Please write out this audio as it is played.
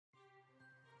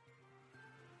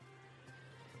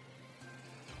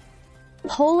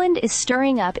Poland is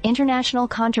stirring up international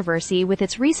controversy with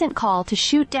its recent call to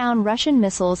shoot down Russian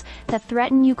missiles that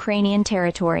threaten Ukrainian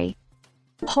territory.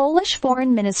 Polish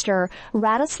Foreign Minister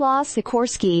Radoslaw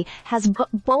Sikorski has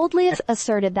boldly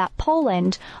asserted that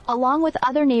Poland, along with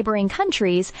other neighboring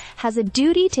countries, has a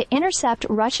duty to intercept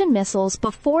Russian missiles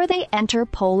before they enter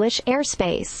Polish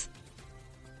airspace.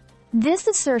 This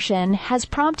assertion has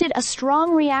prompted a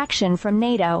strong reaction from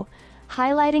NATO,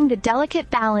 highlighting the delicate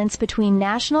balance between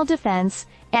national defense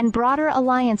and broader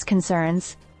alliance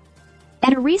concerns.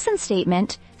 In a recent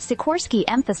statement, Sikorski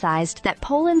emphasized that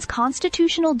Poland's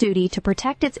constitutional duty to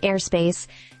protect its airspace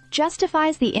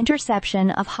justifies the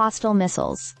interception of hostile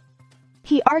missiles.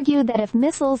 He argued that if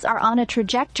missiles are on a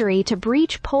trajectory to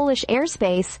breach Polish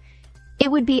airspace,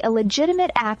 it would be a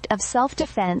legitimate act of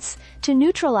self-defense to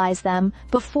neutralize them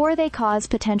before they cause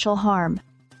potential harm.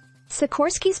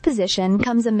 Sikorski's position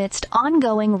comes amidst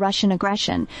ongoing Russian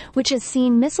aggression, which has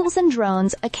seen missiles and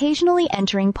drones occasionally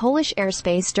entering Polish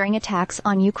airspace during attacks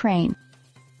on Ukraine.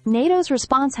 NATO's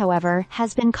response, however,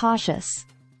 has been cautious.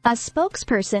 A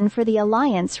spokesperson for the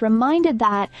alliance reminded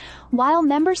that, while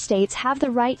member states have the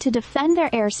right to defend their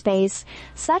airspace,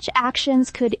 such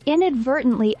actions could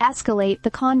inadvertently escalate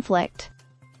the conflict.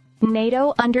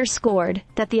 NATO underscored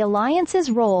that the alliance's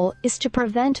role is to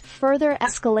prevent further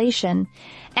escalation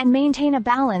and maintain a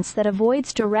balance that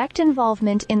avoids direct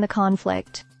involvement in the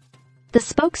conflict. The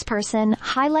spokesperson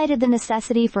highlighted the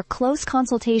necessity for close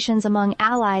consultations among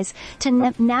allies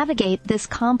to navigate this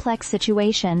complex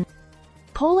situation.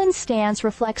 Poland's stance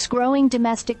reflects growing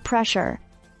domestic pressure.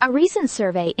 A recent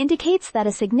survey indicates that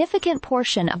a significant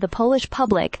portion of the Polish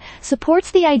public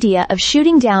supports the idea of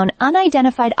shooting down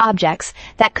unidentified objects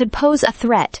that could pose a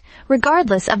threat,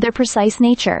 regardless of their precise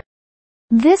nature.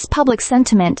 This public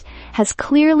sentiment has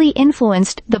clearly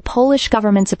influenced the Polish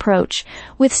government's approach,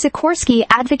 with Sikorski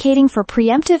advocating for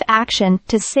preemptive action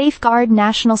to safeguard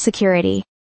national security.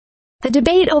 The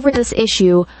debate over this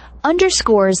issue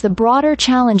underscores the broader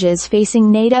challenges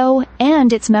facing NATO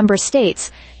and its member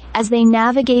states as they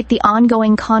navigate the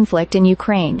ongoing conflict in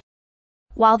Ukraine.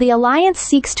 While the alliance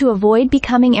seeks to avoid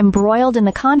becoming embroiled in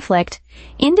the conflict,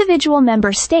 individual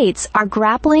member states are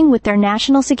grappling with their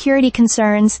national security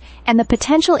concerns and the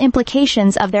potential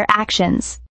implications of their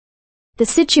actions. The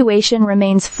situation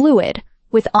remains fluid,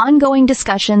 with ongoing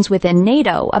discussions within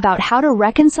NATO about how to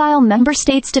reconcile member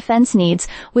states' defense needs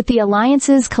with the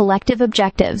alliance's collective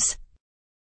objectives.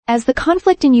 As the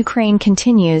conflict in Ukraine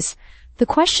continues, the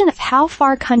question of how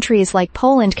far countries like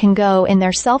Poland can go in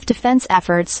their self-defense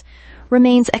efforts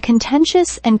remains a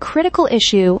contentious and critical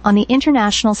issue on the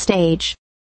international stage.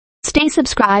 Stay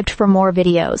subscribed for more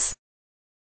videos.